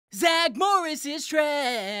Zack Morris is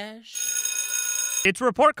trash. It's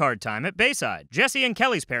report card time at Bayside. Jesse and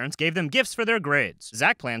Kelly's parents gave them gifts for their grades.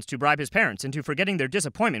 Zack plans to bribe his parents into forgetting their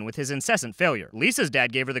disappointment with his incessant failure. Lisa's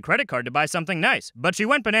dad gave her the credit card to buy something nice, but she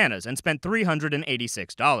went bananas and spent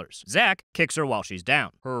 $386. Zack kicks her while she's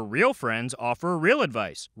down. Her real friends offer real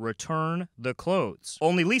advice. Return the clothes.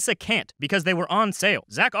 Only Lisa can't because they were on sale.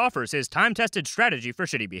 Zack offers his time-tested strategy for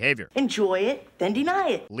shitty behavior. Enjoy it, then deny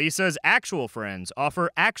it. Lisa's actual friends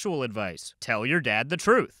offer actual advice. Tell your dad the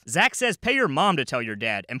truth. Zack says pay your mom to tell your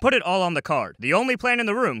dad and put it all on the card. The only plan in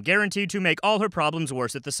the room guaranteed to make all her problems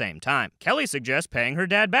worse at the same time. Kelly suggests paying her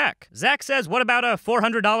dad back. Zack says what about a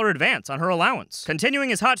 $400 advance on her allowance? Continuing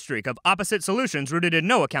his hot streak of opposite solutions rooted in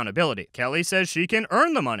no accountability. Kelly says she can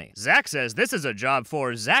earn the money. Zack says this is a job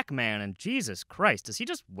for Zack Man, and Jesus Christ, does he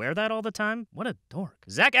just wear that all the time? What a dork.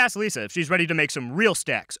 Zack asks Lisa if she's ready to make some real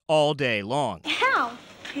stacks all day long. How?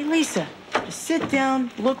 Hey, Lisa, just sit down,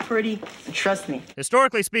 look pretty, and trust me.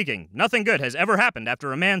 Historically speaking, nothing good has ever happened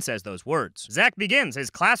after a man says those words. Zack begins his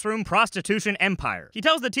classroom prostitution empire. He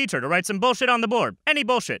tells the teacher to write some bullshit on the board. Any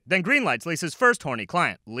bullshit. Then greenlights Lisa's first horny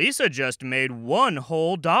client. Lisa just made $1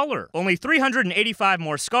 whole. Only 385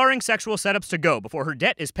 more scarring sexual setups to go before her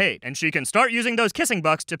debt is paid, and she can start using those kissing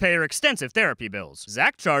bucks to pay her extensive therapy bills.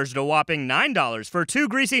 Zack charged a whopping $9 for 2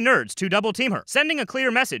 greasy nerds to double team her, sending a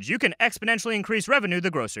clear message you can exponentially increase revenue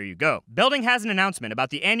the grosser you go. Belding has an announcement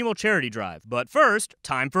about the annual charity drive, but first,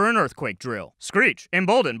 time for an earthquake drill. Screech,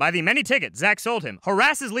 emboldened by the many tickets Zack sold him,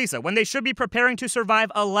 harasses Lisa when they should be preparing to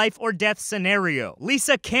survive a life or death scenario.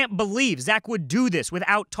 Lisa can't believe Zack would do this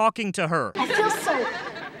without talking to her. I feel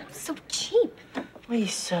so cheap.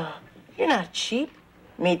 Lisa, you're not cheap.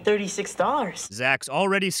 Made $36. Zack's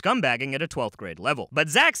already scumbagging at a 12th grade level. But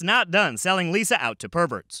Zack's not done selling Lisa out to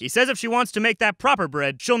perverts. He says if she wants to make that proper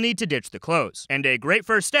bread, she'll need to ditch the clothes. And a great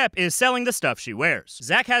first step is selling the stuff she wears.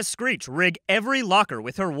 Zack has Screech rig every locker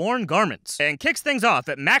with her worn garments, and kicks things off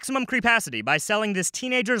at maximum crepacity by selling this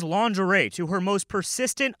teenager's lingerie to her most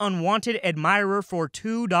persistent, unwanted admirer for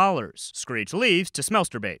 $2. Screech leaves to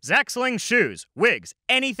smelsterbait. Zack slings shoes, wigs,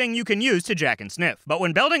 anything you can use to jack and sniff. But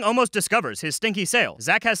when Belding almost discovers his stinky sale,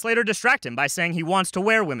 Zack has Slater distract him by saying he wants to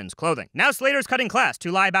wear women's clothing. Now Slater's cutting class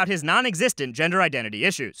to lie about his non-existent gender identity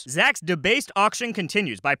issues. Zack's debased auction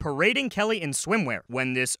continues by parading Kelly in swimwear.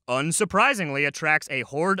 When this unsurprisingly attracts a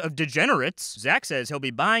horde of degenerates, Zack says he'll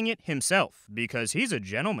be buying it himself because he's a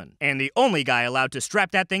gentleman and the only guy allowed to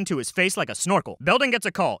strap that thing to his face like a snorkel. Belding gets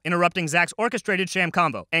a call, interrupting Zack's orchestrated sham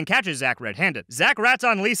convo, and catches Zack red-handed. Zack rats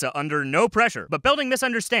on Lisa under no pressure, but Belding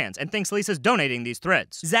misunderstands and thinks Lisa's donating these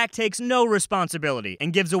threads. Zack takes no responsibility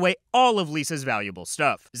and gives away all of Lisa's valuable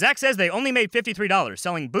stuff. Zack says they only made $53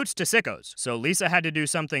 selling boots to sickos, so Lisa had to do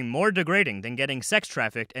something more degrading than getting sex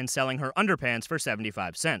trafficked and selling her underpants for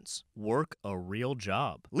 75 cents. Work a real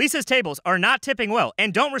job. Lisa's tables are not tipping well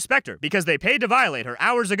and don't respect her because they paid to violate her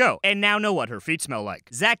hours ago and now know what her feet smell like.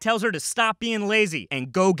 Zack tells her to stop being lazy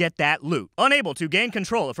and go get that loot. Unable to gain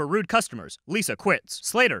control of her rude customers, Lisa quits.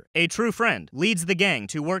 Slater, a true friend, leads the gang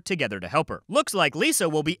to work together to help her. Looks like Lisa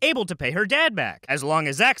will be able to pay her dad back, as long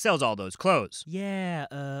as Zack sells all those clothes. Yeah,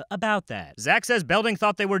 about that. Zack says Belding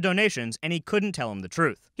thought they were donations and he couldn't tell him the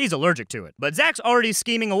truth. He's allergic to it. But Zack's already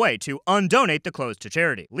scheming away to undonate the clothes to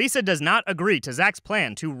charity. Lisa does not agree to Zack's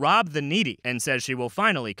plan to rob the needy and says she will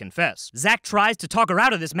finally confess. Zack tries to talk her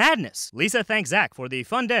out of this madness. Lisa thanks Zack for the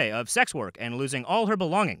fun day of sex work and losing all her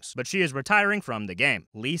belongings, but she is retiring from the game.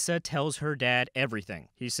 Lisa tells her dad everything.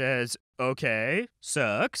 He says, okay,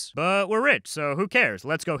 sucks, but we're rich, so who cares?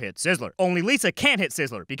 Let's go hit Sizzler. Only Lisa can't hit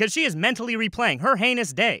Sizzler because she is mentally replaying her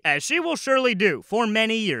heinous day, as she will surely do for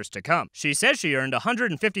many years to come. She says she earned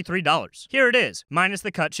 $153. Here it is, minus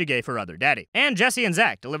the cut she gave her other daddy. And Jesse and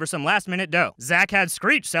Zack deliver some last-minute dough. Zack had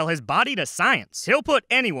Screech sell his body to science. He'll put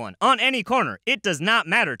anyone on any corner. It does not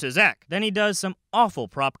matter to Zack. Then he does some awful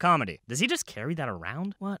prop comedy. Does he just carry that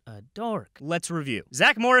around? What a dork. Let's review.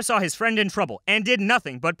 Zack Morris saw his friend in trouble and did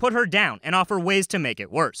nothing but put her down and offer ways to make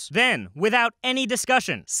it worse. Then, without any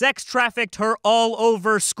discussion, sex trafficked her all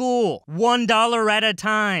over school, $1 at a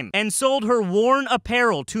time, and sold her worn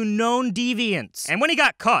apparel to known deviants. And when he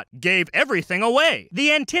got caught, gave everything away.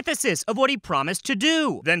 The antithesis of what he promised to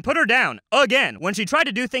do. Then put her down again when she tried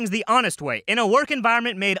to do things the honest way in a work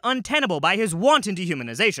environment made untenable by his wanton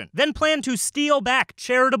dehumanization. Then planned to steal back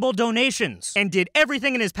charitable donations and did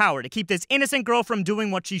everything in his power to keep this innocent girl from doing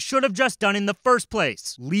what she should have just done in the first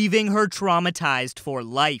place, leaving her traumatized for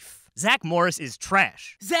life. Zack Morris is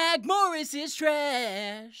trash. Zack Morris is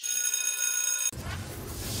trash.